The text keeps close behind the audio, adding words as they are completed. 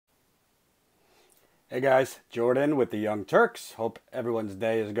Hey guys, Jordan with the Young Turks. Hope everyone's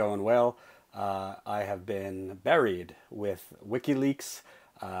day is going well. I have been buried with WikiLeaks.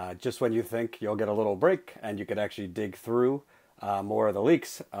 Just when you think you'll get a little break and you could actually dig through more of the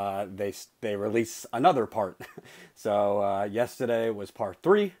leaks, they release another part. So yesterday was part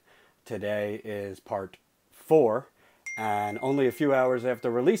three. Today is part four, and only a few hours after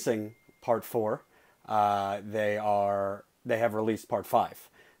releasing part four, they have released part five.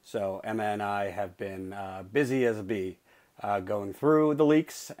 So Emma and I have been busy as a bee going through the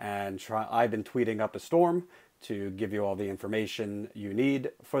leaks, and I've been tweeting up a storm to give you all the information you need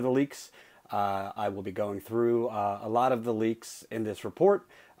for the leaks. I will be going through a lot of the leaks in this report.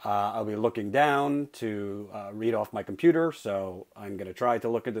 I'll be looking down to read off my computer, so I'm going to try to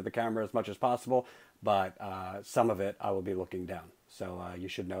look into the camera as much as possible, but some of it I will be looking down. So you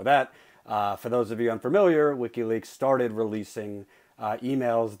should know that. For those of you unfamiliar, WikiLeaks started releasing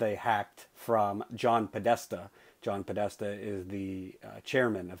emails they hacked from John Podesta. John Podesta is the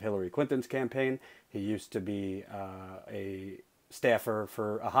chairman of Hillary Clinton's campaign. He used to be a staffer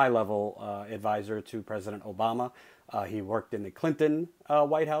for a high-level advisor to President Obama. He worked in the Clinton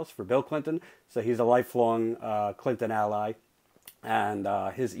White House for Bill Clinton, so he's a lifelong Clinton ally. And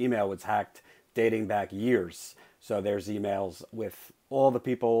his email was hacked dating back years. So there's emails with all the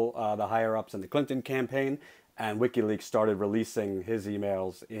people, the higher-ups in the Clinton campaign, and WikiLeaks started releasing his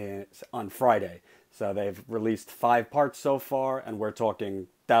emails on Friday. So they've released 5 parts so far, and we're talking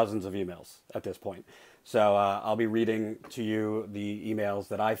thousands of emails at this point. So I'll be reading to you the emails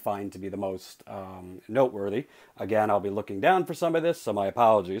that I find to be the most noteworthy. Again, I'll be looking down for some of this, so my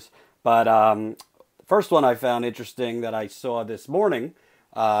apologies. But first one I found interesting that I saw this morning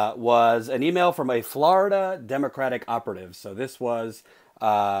was an email from a Florida Democratic operative. So this was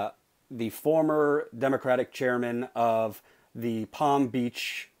the former Democratic chairman of the Palm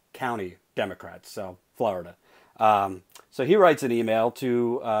Beach County Democrats, so Florida. So he writes an email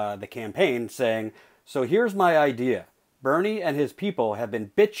to the campaign saying, "So here's my idea. Bernie and his people have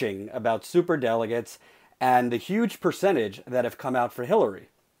been bitching about superdelegates and the huge percentage that have come out for Hillary.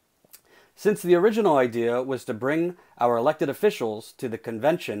 Since the original idea was to bring our elected officials to the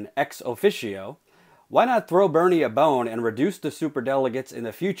convention ex officio, why not throw Bernie a bone and reduce the superdelegates in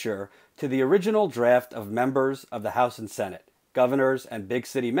the future to the original draft of members of the House and Senate, governors, and big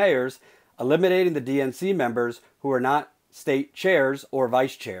city mayors, eliminating the DNC members who are not state chairs or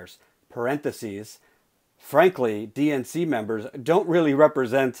vice chairs? Parentheses. Frankly, DNC members don't really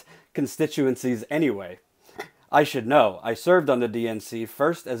represent constituencies anyway. I should know. I served on the DNC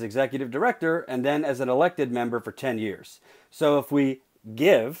first as executive director and then as an elected member for 10 years. So if we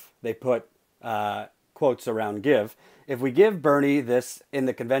give," they put quotes around give, "if we give Bernie this in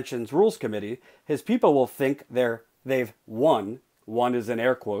the convention's rules committee, his people will think they've won," one is in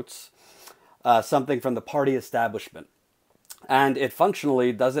air quotes, "something from the party establishment. And it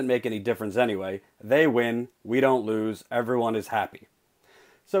functionally doesn't make any difference anyway. They win, we don't lose, everyone is happy."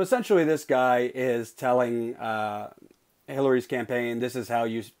 So essentially this guy is telling Hillary's campaign, this is how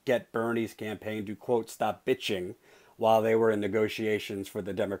you get Bernie's campaign to, quote, stop bitching while they were in negotiations for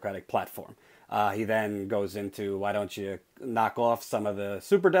the Democratic platform. He then goes into, why don't you knock off some of the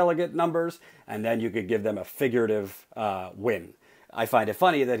superdelegate numbers, and then you could give them a figurative win. I find it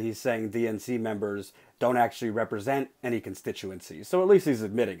funny that he's saying DNC members don't actually represent any constituencies. So at least he's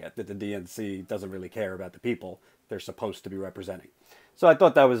admitting it, that the DNC doesn't really care about the people they're supposed to be representing. So I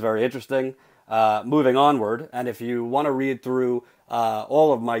thought that was very interesting. Moving onward, and if you want to read through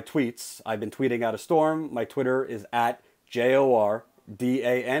all of my tweets, I've been tweeting out a storm. My Twitter is at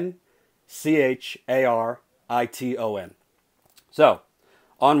JordanChariton. So,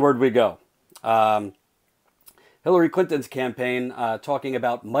 onward we go. Hillary Clinton's campaign talking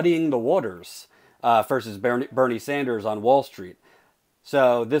about muddying the waters versus Bernie Sanders on Wall Street.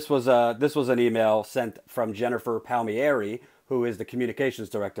 So this was an email sent from Jennifer Palmieri, who is the communications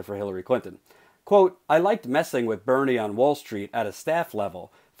director for Hillary Clinton. Quote, "I liked messing with Bernie on Wall Street at a staff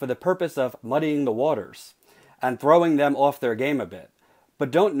level for the purpose of muddying the waters and throwing them off their game a bit,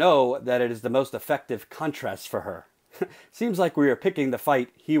 but don't know that it is the most effective contrast for her. Seems like we are picking the fight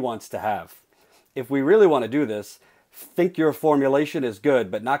he wants to have. If we really want to do this, think your formulation is good,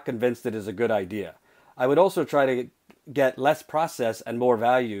 but not convinced it is a good idea. I would also try to get less process and more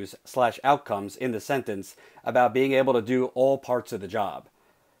values/outcomes in the sentence about being able to do all parts of the job.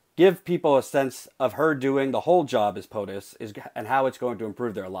 Give people a sense of her doing the whole job as POTUS and how it's going to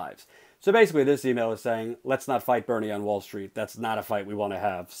improve their lives." So basically this email is saying, let's not fight Bernie on Wall Street. That's not a fight we want to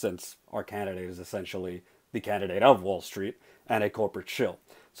have, since our candidate is essentially the candidate of Wall Street and a corporate shill.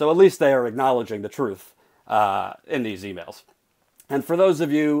 So at least they are acknowledging the truth in these emails. And for those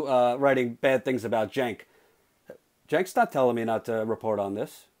of you writing bad things about Cenk, Cenk's not telling me not to report on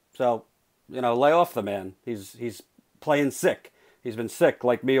this. So, lay off the man. He's playing sick. He's been sick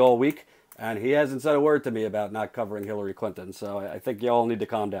like me all week, and he hasn't said a word to me about not covering Hillary Clinton. So I think you all need to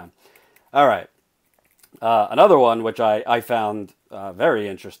calm down. All right. Another one, which I found very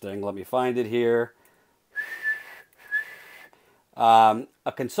interesting. Let me find it here. A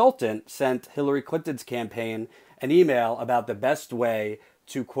consultant sent Hillary Clinton's campaign an email about the best way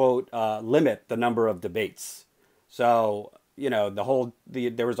to, quote, limit the number of debates. So,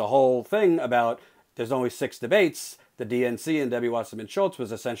 there was a whole thing about there's only 6 debates. The DNC and Debbie Wasserman Schultz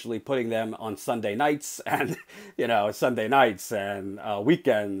was essentially putting them on Sunday nights and, Sunday nights and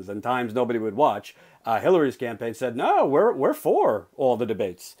weekends and times nobody would watch. Hillary's campaign said, no, we're for all the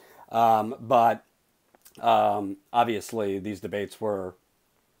debates. But obviously these debates were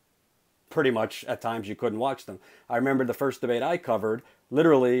pretty much at times you couldn't watch them. I remember the first debate I covered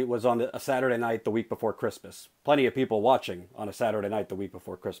literally was on a Saturday night the week before Christmas. Plenty of people watching on a Saturday night the week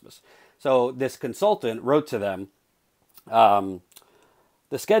before Christmas. So this consultant wrote to them, the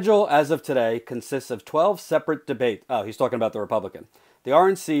schedule as of today consists of 12 separate debates. Oh, he's talking about the Republican. The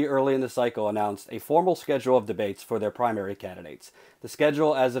RNC early in the cycle announced a formal schedule of debates for their primary candidates. The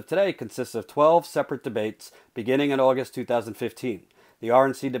schedule as of today consists of 12 separate debates beginning in August 2015. The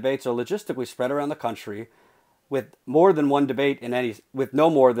RNC debates are logistically spread around the country with no more than one debate in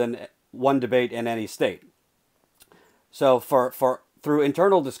any state. So through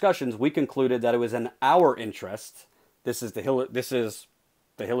internal discussions, we concluded that it was in our interest. This is the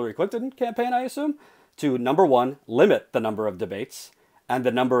Hillary Clinton campaign, I assume, to number 1, limit the number of debates and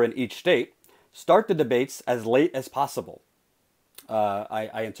the number in each state. Start the debates as late as possible.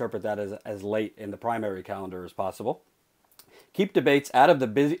 I interpret that as late in the primary calendar as possible. Keep debates out of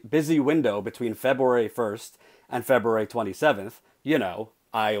the busy window between February 1st and February 27th.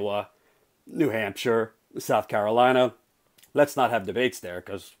 Iowa, New Hampshire, South Carolina. Let's not have debates there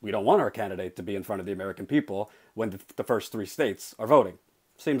because we don't want our candidate to be in front of the American people when the first 3 states are voting.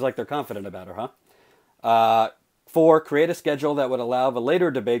 Seems like they're confident about her, huh? 4, create a schedule that would allow the later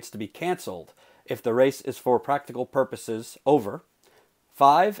debates to be canceled if the race is for practical purposes over.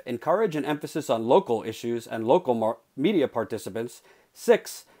 5, encourage an emphasis on local issues and local media participants.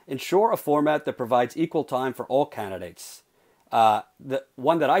 6, ensure a format that provides equal time for all candidates. The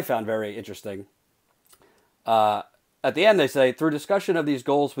one that I found very interesting, at the end they say, through discussion of these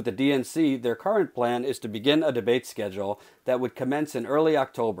goals with the DNC, their current plan is to begin a debate schedule that would commence in early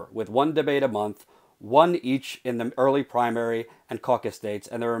October with 1 debate a month, 1 each in the early primary and caucus states,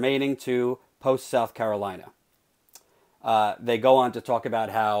 and the remaining 2 post-South Carolina. They go on to talk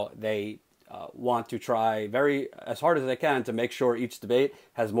about how they want to try as hard as they can to make sure each debate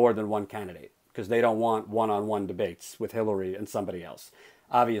has more than 1 candidate, because they don't want one-on-one debates with Hillary and somebody else.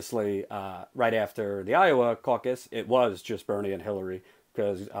 Obviously, right after the Iowa caucus, it was just Bernie and Hillary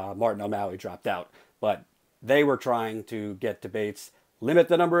because Martin O'Malley dropped out. But they were trying to get debates, limit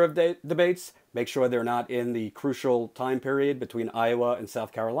the number of debates, make sure they're not in the crucial time period between Iowa and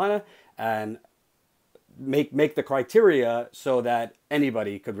South Carolina, and make the criteria so that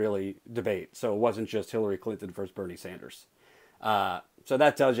anybody could really debate. So it wasn't just Hillary Clinton versus Bernie Sanders. So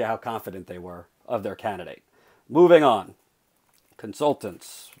that tells you how confident they were of their candidate. Moving on.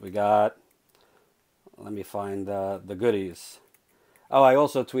 Consultants. We got, let me find the goodies. Oh, I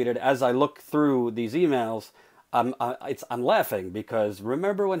also tweeted, as I look through these emails, I'm laughing because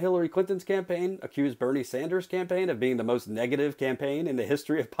remember when Hillary Clinton's campaign accused Bernie Sanders' campaign of being the most negative campaign in the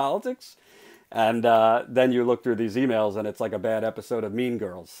history of politics? And then you look through these emails and it's like a bad episode of Mean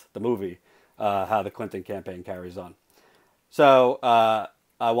Girls, the movie, how the Clinton campaign carries on. So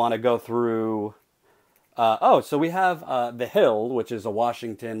I want to go through... so we have The Hill, which is a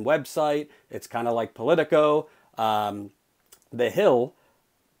Washington website. It's kind of like Politico. The Hill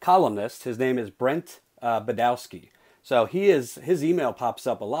columnist, his name is Brent Badowski. So his email pops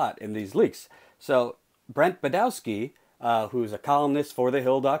up a lot in these leaks. So Brent Badowski, who's a columnist for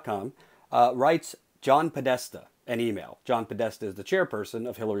thehill.com, writes John Podesta an email. John Podesta is the chairperson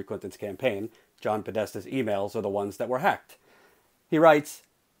of Hillary Clinton's campaign. John Podesta's emails are the ones that were hacked. He writes...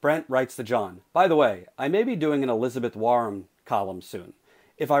 Brent writes to John, by the way, I may be doing an Elizabeth Warren column soon.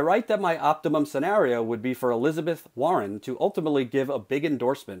 If I write that my optimum scenario would be for Elizabeth Warren to ultimately give a big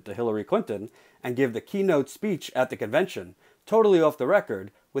endorsement to Hillary Clinton and give the keynote speech at the convention, totally off the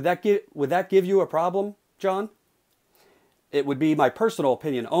record, would that give you a problem, John? It would be my personal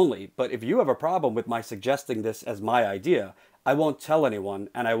opinion only, but if you have a problem with my suggesting this as my idea, I won't tell anyone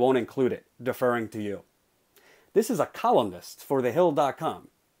and I won't include it, deferring to you. This is a columnist for thehill.com.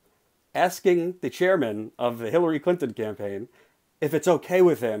 Asking the chairman of the Hillary Clinton campaign if it's okay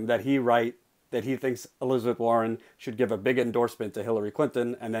with him that that he thinks Elizabeth Warren should give a big endorsement to Hillary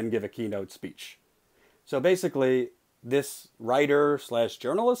Clinton and then give a keynote speech. So basically, this writer slash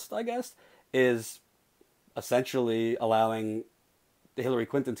journalist, I guess, is essentially allowing the Hillary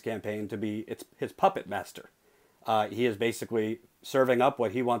Clinton's campaign to be his puppet master. He is basically serving up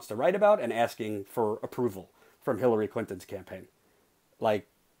what he wants to write about and asking for approval from Hillary Clinton's campaign. Like,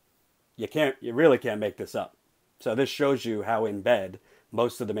 you really can't make this up. So this shows you how in bed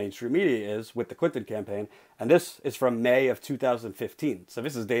most of the mainstream media is with the Clinton campaign. And this is from May of 2015. So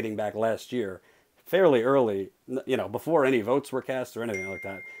this is dating back last year, fairly early, before any votes were cast or anything like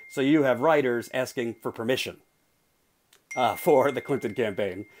that. So you have writers asking for permission for the Clinton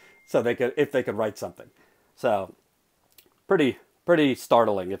campaign, so if they could write something. So pretty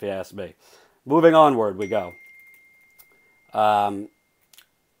startling, if you ask me. Moving onward, we go.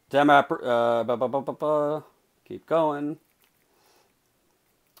 Keep going.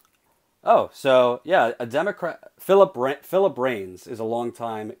 Oh, so yeah, a Democrat, Philip Raines is a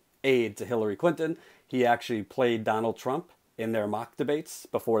longtime aide to Hillary Clinton. He actually played Donald Trump in their mock debates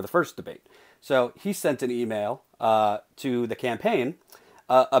before the first debate. So he sent an email to the campaign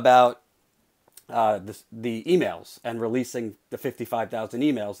about the emails and releasing the 55,000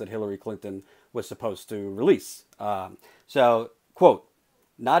 emails that Hillary Clinton was supposed to release. So, quote,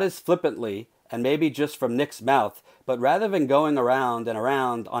 "Not as flippantly, and maybe just from Nick's mouth, but rather than going around and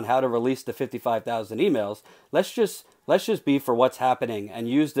around on how to release the 55,000 emails, let's just be for what's happening and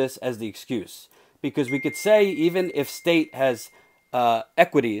use this as the excuse. Because we could say even if state has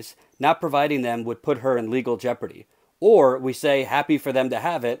equities, not providing them would put her in legal jeopardy. Or we say happy for them to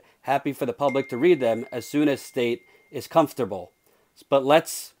have it, happy for the public to read them as soon as state is comfortable. But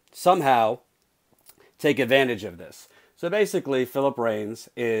let's somehow take advantage of this." So basically, Philip Raines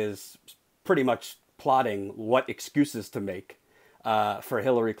is pretty much plotting what excuses to make for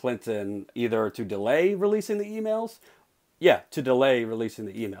Hillary Clinton, either to delay releasing the emails. Yeah, to delay releasing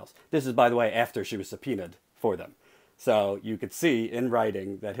the emails. This is, by the way, after she was subpoenaed for them. So you could see in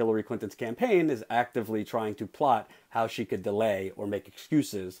writing that Hillary Clinton's campaign is actively trying to plot how she could delay or make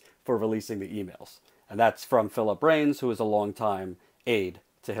excuses for releasing the emails. And that's from Philip Raines, who is a longtime aide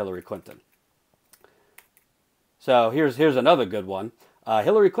to Hillary Clinton. So here's another good one.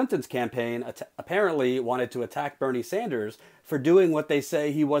 Hillary Clinton's campaign apparently wanted to attack Bernie Sanders for doing what they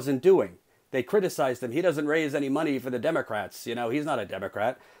say he wasn't doing. They criticized him. He doesn't raise any money for the Democrats. He's not a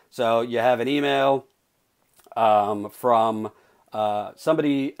Democrat. So you have an email from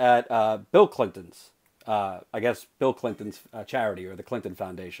somebody at Bill Clinton's, Bill Clinton's charity, or the Clinton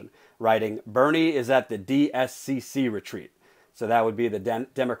Foundation, writing, "Bernie is at the DSCC retreat." So that would be the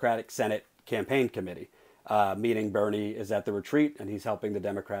Democratic Senate Campaign Committee, meaning Bernie is at the retreat and he's helping the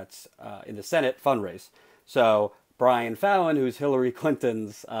Democrats in the Senate fundraise. So Brian Fallon, who's Hillary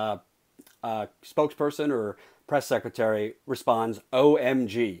Clinton's spokesperson or press secretary, responds,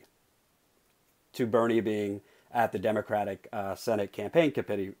 "OMG," to Bernie being at the Democratic Senate Campaign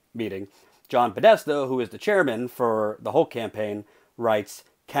Committee meeting. John Podesta, who is the chairman for the whole campaign, writes,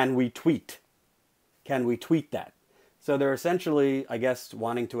 "Can we tweet? Can we tweet that?" So they're essentially, I guess,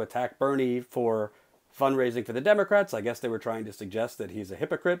 wanting to attack Bernie for fundraising for the Democrats. I guess they were trying to suggest that he's a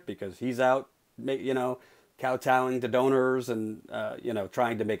hypocrite because he's out, kowtowing to donors and,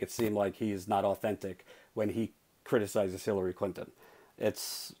 trying to make it seem like he's not authentic when he criticizes Hillary Clinton.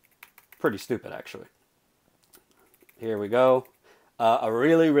 It's pretty stupid, actually. Here we go. A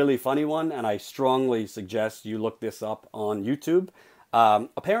really, really funny one, and I strongly suggest you look this up on YouTube.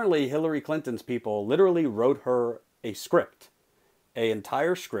 Apparently, Hillary Clinton's people literally wrote her a script, an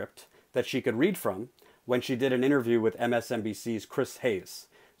entire script that she could read from when she did an interview with MSNBC's Chris Hayes.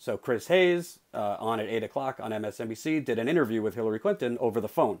 So Chris Hayes, on at 8 o'clock on MSNBC, did an interview with Hillary Clinton over the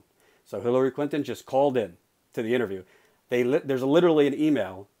phone. So Hillary Clinton just called in to the interview. There's literally an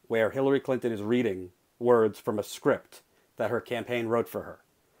email where Hillary Clinton is reading words from a script that her campaign wrote for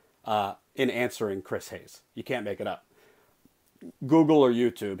her in answering Chris Hayes. You can't make it up. Google or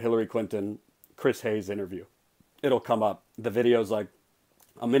YouTube, Hillary Clinton, Chris Hayes interview. It'll come up. The video's like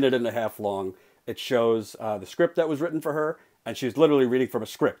a minute and a half long. It shows the script that was written for her, and she's literally reading from a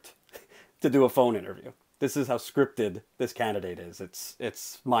script to do a phone interview. This is how scripted this candidate is.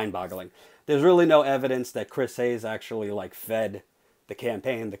 It's mind-boggling. There's really no evidence that Chris Hayes actually fed the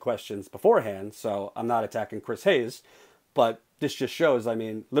campaign the questions beforehand, so I'm not attacking Chris Hayes, but this just shows,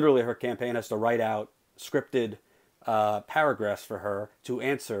 literally her campaign has to write out scripted paragraphs for her to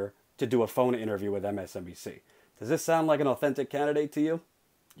answer to do a phone interview with MSNBC. Does this sound like an authentic candidate to you?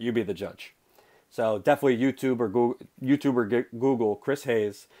 You be the judge. So definitely YouTube or Google Chris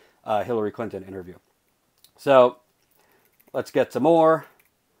Hayes Hillary Clinton interview. So let's get to more.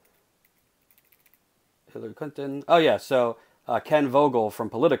 Hillary Clinton. Oh, yeah. So Ken Vogel from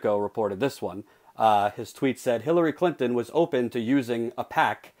Politico reported this one. His tweet said Hillary Clinton was open to using a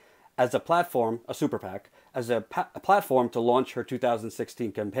PAC as a platform, a super PAC, as a platform to launch her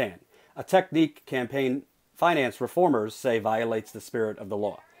 2016 campaign. A technique campaign finance reformers say violates the spirit of the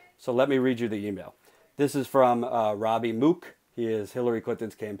law. So let me read you the email. This is from Robbie Mook. He is Hillary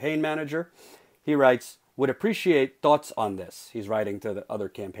Clinton's campaign manager. He writes, would appreciate thoughts on this. He's writing to the other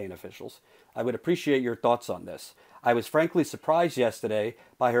campaign officials. I would appreciate your thoughts on this. I was frankly surprised yesterday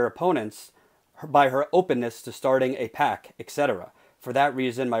by her opponents, by her openness to starting a PAC, etc. For that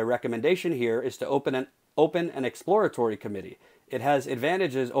reason, my recommendation here is to open an exploratory committee. It has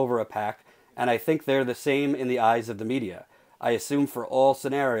advantages over a PAC, and I think they're the same in the eyes of the media. I assume for all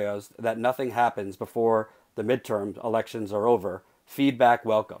scenarios that nothing happens before the midterm elections are over. Feedback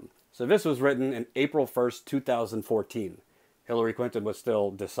welcome. So this was written in April 1st, 2014. Hillary Clinton was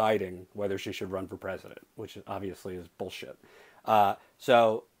still deciding whether she should run for president, which obviously is bullshit.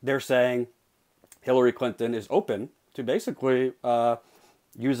 So they're saying Hillary Clinton is open to basically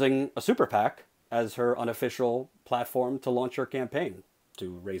using a super PAC as her unofficial platform to launch her campaign,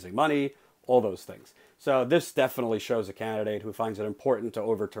 to raising money, all those things. So this definitely shows a candidate who finds it important to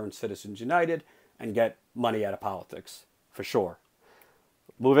overturn Citizens United and get money out of politics, for sure.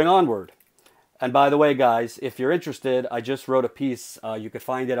 Moving onward. And by the way, guys, if you're interested, I just wrote a piece. You could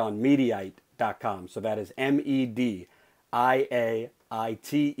find it on Mediaite.com. So that is MEDIAITE.com.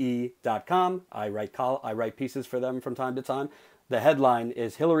 I write pieces for them from time to time. The headline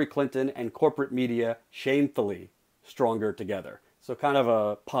is Hillary Clinton and corporate media shamefully stronger together. So kind of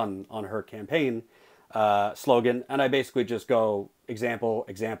a pun on her campaign slogan. And I basically just go example,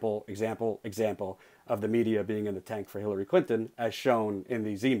 example, example, example of the media being in the tank for Hillary Clinton as shown in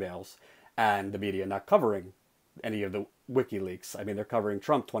these emails, and the media not covering any of the WikiLeaks. I mean, they're covering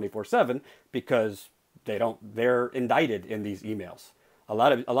Trump 24/7 because they're indicted in these emails. A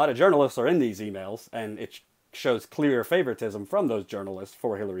lot of journalists are in these emails, and it shows clear favoritism from those journalists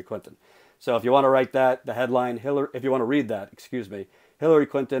for Hillary Clinton. So if you want to write that, the headline, if you want to read that, Hillary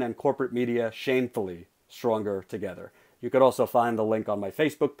Clinton and corporate media shamefully stronger together. You could also find the link on my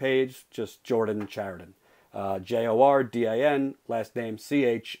Facebook page, just Jordan Chariton. Jordin, last name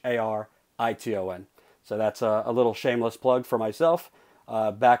Chariton. So that's a little shameless plug for myself.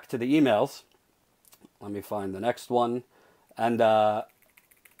 Back to the emails. Let me find the next one. And, oh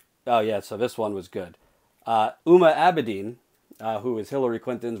yeah, so this one was good. Uma Abedin, who is Hillary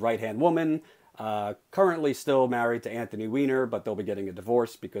Clinton's right-hand woman, currently still married to Anthony Weiner, but they'll be getting a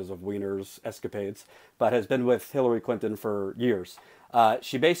divorce because of Weiner's escapades, but has been with Hillary Clinton for years.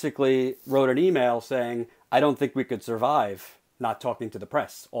 She basically wrote an email saying, I don't think we could survive not talking to the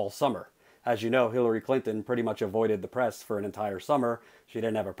press all summer. As you know, Hillary Clinton pretty much avoided the press for an entire summer. She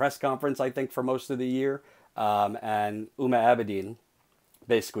didn't have a press conference, I think, for most of the year. And Uma Abedin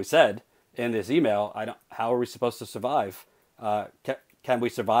basically said in this email, how are we supposed to survive? Can we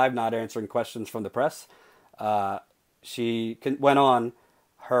survive not answering questions from the press? She went on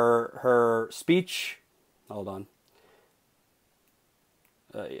her speech. Hold on.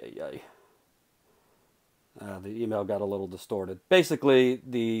 The email got a little distorted.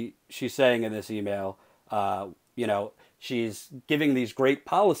 Basically, she's saying in this email, she's giving these great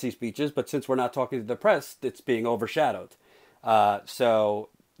policy speeches, but since we're not talking to the press, it's being overshadowed. So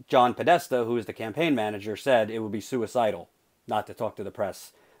John Podesta, who is the campaign manager, said it would be suicidal not to talk to the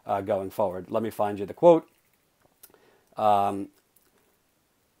press going forward. Let me find you the quote.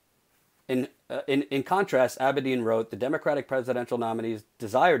 In contrast, Abedin wrote, the Democratic presidential nominee's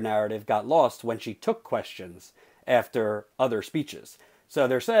desired narrative got lost when she took questions after other speeches. So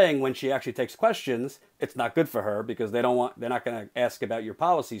they're saying when she actually takes questions, it's not good for her because they're not going to ask about your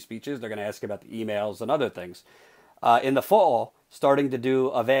policy speeches. They're going to ask about the emails and other things. In the fall, starting to do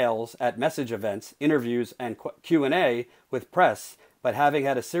avails at message events, interviews, and Q&A with press, but having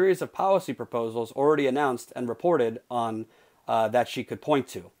had a series of policy proposals already announced and reported on that she could point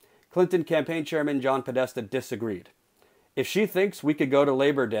to. Clinton campaign chairman John Podesta disagreed. If she thinks we could go to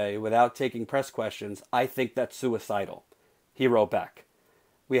Labor Day without taking press questions, I think that's suicidal. He wrote back,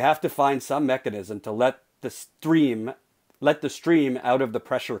 we have to find some mechanism to let the stream out of the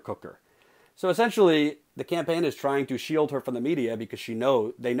pressure cooker. So essentially, the campaign is trying to shield her from the media because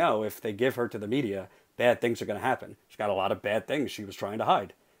they know if they give her to the media, bad things are going to happen. She's got a lot of bad things she was trying to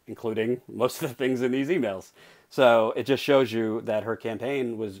hide, including most of the things in these emails. So it just shows you that her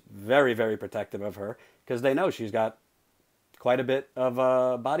campaign was very, very protective of her because they know she's got quite a bit of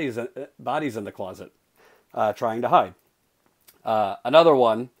bodies in the closet trying to hide. Another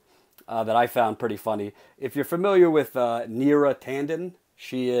one, that I found pretty funny. If you're familiar with Neera Tanden,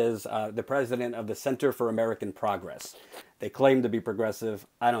 she is the president of the Center for American Progress. They claim to be progressive.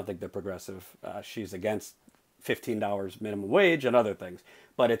 I don't think they're progressive. She's against $15 minimum wage and other things.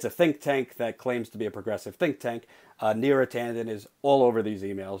 But it's a think tank that claims to be a progressive think tank. Neera Tanden is all over these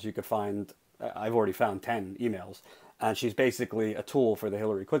emails. You could find, I've already found 10 emails. And she's basically a tool for the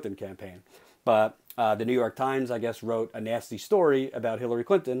Hillary Clinton campaign. But the New York Times, I guess, wrote a nasty story about Hillary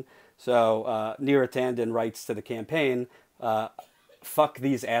Clinton. So Neera Tanden writes to the campaign, fuck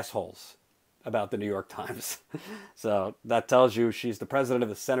these assholes, about the New York Times. So that tells you she's the president of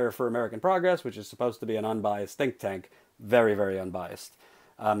the Center for American Progress, which is supposed to be an unbiased think tank. Very, very unbiased.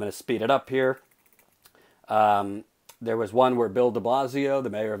 I'm going to speed it up here. There was one where Bill de Blasio, the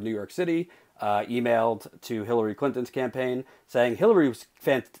mayor of New York City, emailed to Hillary Clinton's campaign saying Hillary was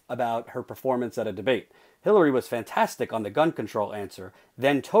about her performance at a debate. Hillary was fantastic on the gun control answer,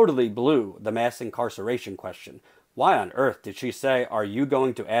 then totally blew the mass incarceration question. Why on earth did she say, are you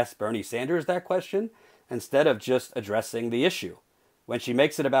going to ask Bernie Sanders that question? Instead of just addressing the issue. When she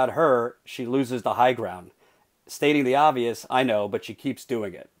makes it about her, she loses the high ground. Stating the obvious, I know, but she keeps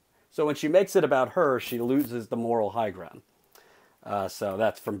doing it. So when she makes it about her, she loses the moral high ground. So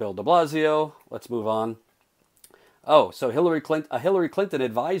that's from Bill de Blasio. Let's move on. Oh, so a Hillary Clinton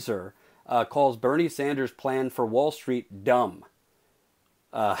advisor calls Bernie Sanders' plan for Wall Street dumb.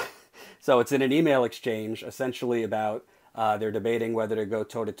 So it's in an email exchange, essentially about they're debating whether to go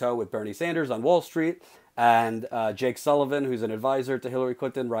toe-to-toe with Bernie Sanders on Wall Street. And Jake Sullivan, who's an advisor to Hillary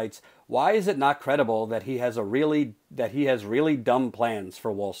Clinton, writes, "Why is it not credible that he has really dumb plans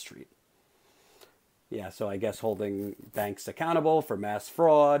for Wall Street?" Yeah, so I guess holding banks accountable for mass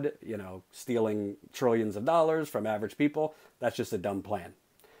fraud, stealing trillions of dollars from average people, that's just a dumb plan.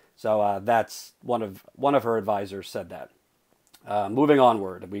 So that's one of her advisors said that. Moving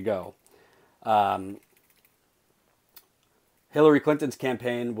onward, we go. Hillary Clinton's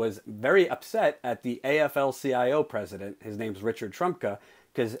campaign was very upset at the AFL-CIO president. His name's Richard Trumka,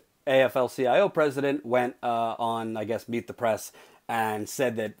 because AFL-CIO president went on, I guess, Meet the Press and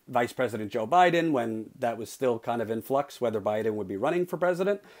said that Vice President Joe Biden, when that was still kind of in flux, whether Biden would be running for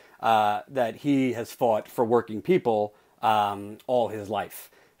president, that he has fought for working people all his life.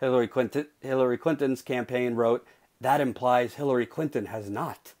 Hillary Clinton's campaign wrote, that implies Hillary Clinton has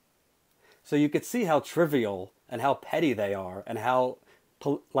not. So you could see how trivial and how petty they are and how,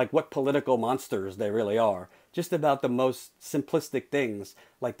 what political monsters they really are. Just about the most simplistic things,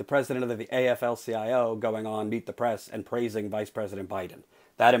 like the president of the AFL-CIO going on Meet the Press and praising Vice President Biden.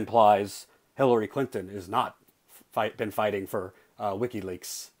 That implies Hillary Clinton is not been fighting for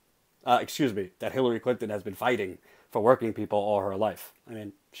WikiLeaks. That Hillary Clinton has been fighting for working people all her life. I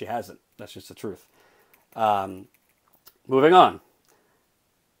mean, she hasn't. That's just the truth. Moving on.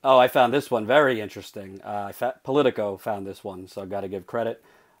 Oh, I found this one very interesting. Politico found this one, so I've got to give credit.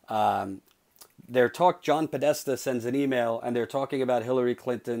 John Podesta sends an email, and they're talking about Hillary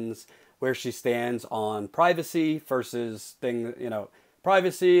Clinton's, where she stands on privacy versus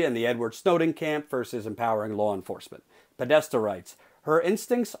privacy and the Edward Snowden camp versus empowering law enforcement. Podesta writes, her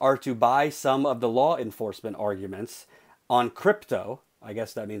instincts are to buy some of the law enforcement arguments on crypto, I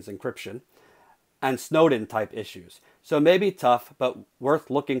guess that means encryption, and Snowden-type issues. So maybe tough, but worth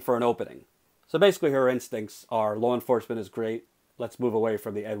looking for an opening. So basically her instincts are law enforcement is great. Let's move away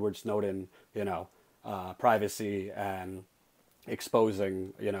from the Edward Snowden, privacy and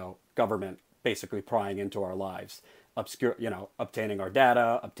exposing, government basically prying into our lives, obtaining our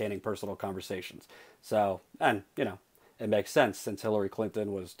data, obtaining personal conversations. So, and, it makes sense since Hillary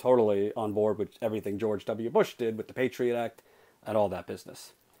Clinton was totally on board with everything George W. Bush did with the Patriot Act and all that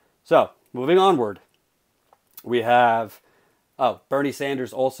business. So, moving onward, we have, Bernie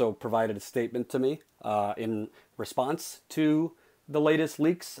Sanders also provided a statement to me in response to the latest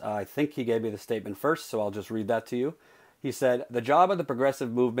leaks. I think he gave me the statement first, so I'll just read that to you. He said, the job of the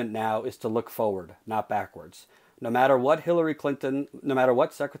progressive movement now is to look forward, not backwards. No matter what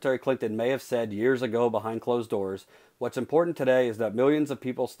Secretary Clinton may have said years ago behind closed doors, what's important today is that millions of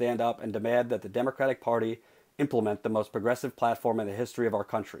people stand up and demand that the Democratic Party implement the most progressive platform in the history of our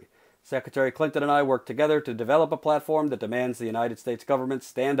country. Secretary Clinton and I worked together to develop a platform that demands the United States government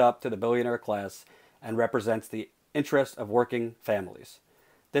stand up to the billionaire class and represents the interest of working families.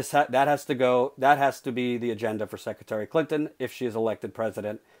 That has to be the agenda for Secretary Clinton if she is elected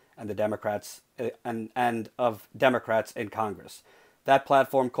president and the Democrats and of Democrats in Congress. That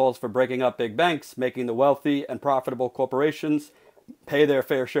platform calls for breaking up big banks, making the wealthy and profitable corporations pay their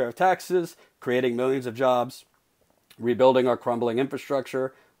fair share of taxes, creating millions of jobs, rebuilding our crumbling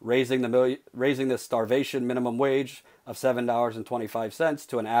infrastructure, raising the starvation minimum wage of $7.25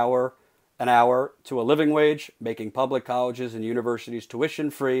 to an hour an hour to a living wage, making public colleges and universities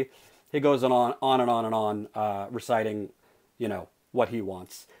tuition free. He goes on and on and on, reciting, what he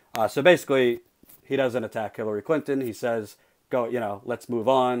wants. So basically, he doesn't attack Hillary Clinton. He says, go, let's move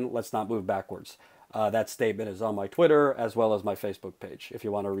on. Let's not move backwards. That statement is on my Twitter as well as my Facebook page if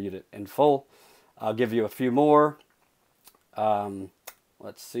you want to read it in full. I'll give you a few more.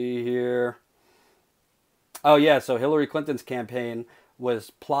 Let's see here. Oh, yeah, so Hillary Clinton's campaign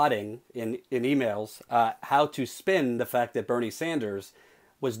was plotting in emails how to spin the fact that Bernie Sanders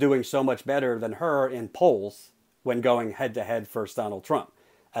was doing so much better than her in polls when going head-to-head versus Donald Trump.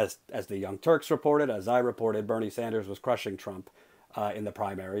 As the Young Turks reported, as I reported, Bernie Sanders was crushing Trump in the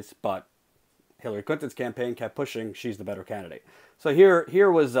primaries, but Hillary Clinton's campaign kept pushing, she's the better candidate. So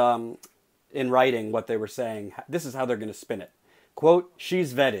here was in writing what they were saying. This is how they're going to spin it. Quote,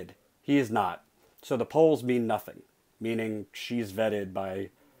 she's vetted. He is not. So the polls mean nothing, meaning she's vetted by,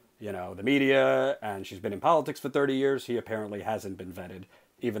 the media, and she's been in politics for 30 years. He apparently hasn't been vetted,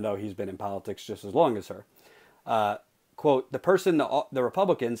 even though he's been in politics just as long as her. Quote, the person the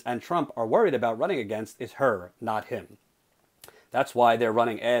Republicans and Trump are worried about running against is her, not him. That's why they're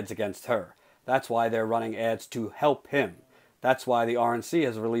running ads against her. That's why they're running ads to help him. That's why the RNC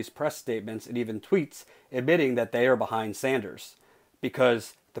has released press statements and even tweets admitting that they are behind Sanders.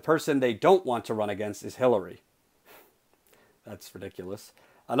 Because the person they don't want to run against is Hillary. That's ridiculous.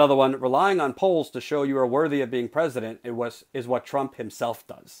 Another one, relying on polls to show you are worthy of being president is what Trump himself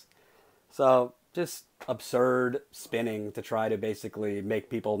does. So just absurd spinning to try to basically make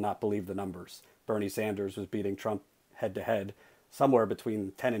people not believe the numbers. Bernie Sanders was beating Trump head-to-head somewhere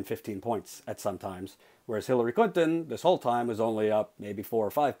between 10 and 15 points at some times, whereas Hillary Clinton this whole time was only up maybe 4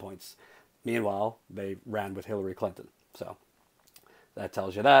 or 5 points. Meanwhile, they ran with Hillary Clinton. So that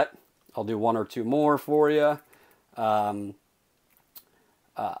tells you that. I'll do one or two more for you.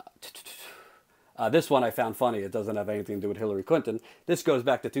 This one I found funny. It doesn't have anything to do with Hillary Clinton. This goes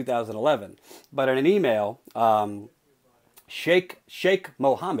back to 2011. But in an email, Sheikh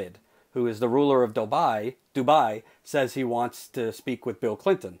Mohammed, who is the ruler of Dubai, says he wants to speak with Bill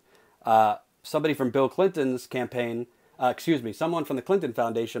Clinton. Somebody from Bill Clinton's campaign, someone from the Clinton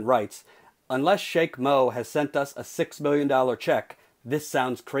Foundation writes, unless Sheikh Mo has sent us a $6 million check, this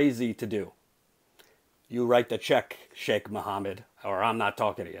sounds crazy to do. You write the check, Sheikh Mohammed, or I'm not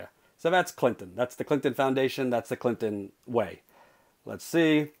talking to you. So that's Clinton. That's the Clinton Foundation. That's the Clinton way. Let's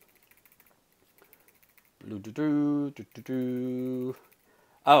see.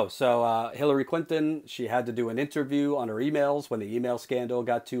 Oh, so Hillary Clinton, she had to do an interview on her emails when the email scandal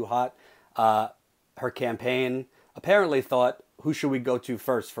got too hot. Her campaign apparently thought, who should we go to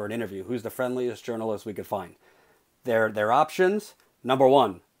first for an interview? Who's the friendliest journalist we could find? Their options, number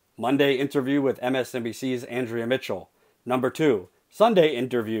 1, Monday interview with MSNBC's Andrea Mitchell. Number 2, Sunday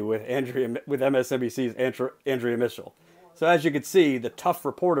interview with MSNBC's Andrea Mitchell. So as you can see, the tough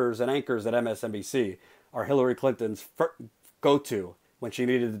reporters and anchors at MSNBC are Hillary Clinton's go-to when she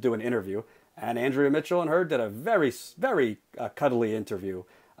needed to do an interview. And Andrea Mitchell and her did a very, very cuddly interview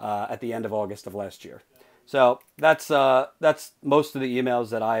at the end of August of last year. So that's most of the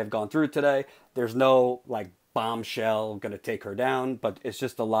emails that I have gone through today. There's no bombshell going to take her down, but it's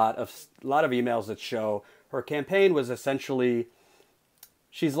just a lot of emails that show her campaign was essentially,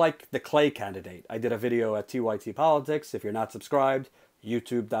 she's like the Clay candidate. I did a video at TYT Politics. If you're not subscribed,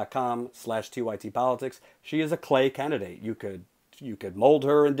 youtube.com/TYT Politics. She is a Clay candidate. You could mold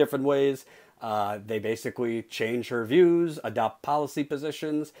her in different ways. They basically change her views, adopt policy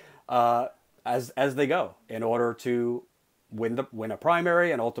positions as they go in order to win a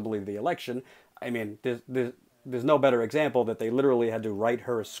primary and ultimately the election. I mean, there's no better example that they literally had to write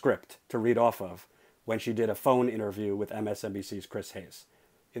her a script to read off of when she did a phone interview with MSNBC's Chris Hayes.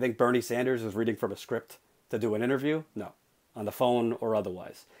 You think Bernie Sanders is reading from a script to do an interview? No, on the phone or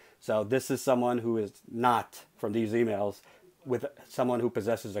otherwise. So this is someone who is not, from these emails, with someone who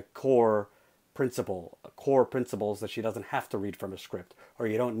possesses a core principles that she doesn't have to read from a script, or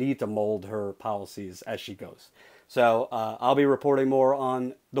you don't need to mold her policies as she goes. So I'll be reporting more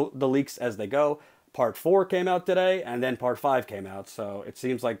on the leaks as they go. Part 4 came out today, and then Part 5 came out. So it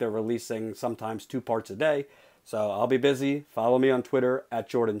seems like they're releasing sometimes 2 parts a day. So I'll be busy. Follow me on Twitter at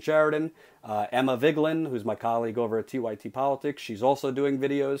Jordan Sheridan. Emma Vigeland, who's my colleague over at TYT Politics, she's also doing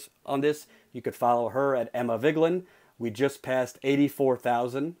videos on this. You could follow her at Emma Vigeland. We just passed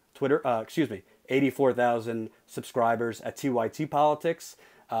 84,000 84,000 subscribers at TYT Politics.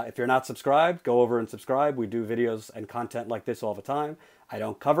 If you're not subscribed, go over and subscribe. We do videos and content like this all the time. I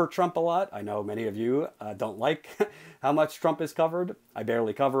don't cover Trump a lot. I know many of you don't like how much Trump is covered. I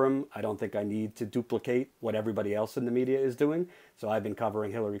barely cover him. I don't think I need to duplicate what everybody else in the media is doing. So I've been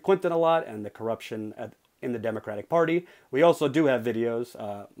covering Hillary Clinton a lot and the corruption in the Democratic Party. We also do have videos.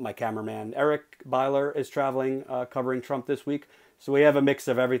 My cameraman, Eric Byler, is traveling covering Trump this week. So we have a mix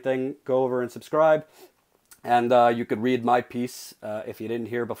of everything. Go over and subscribe. And you could read my piece if you didn't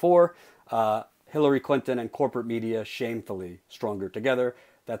hear before. Hillary Clinton and corporate media shamefully stronger together.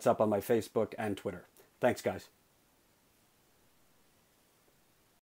 That's up on my Facebook and Twitter. Thanks, guys.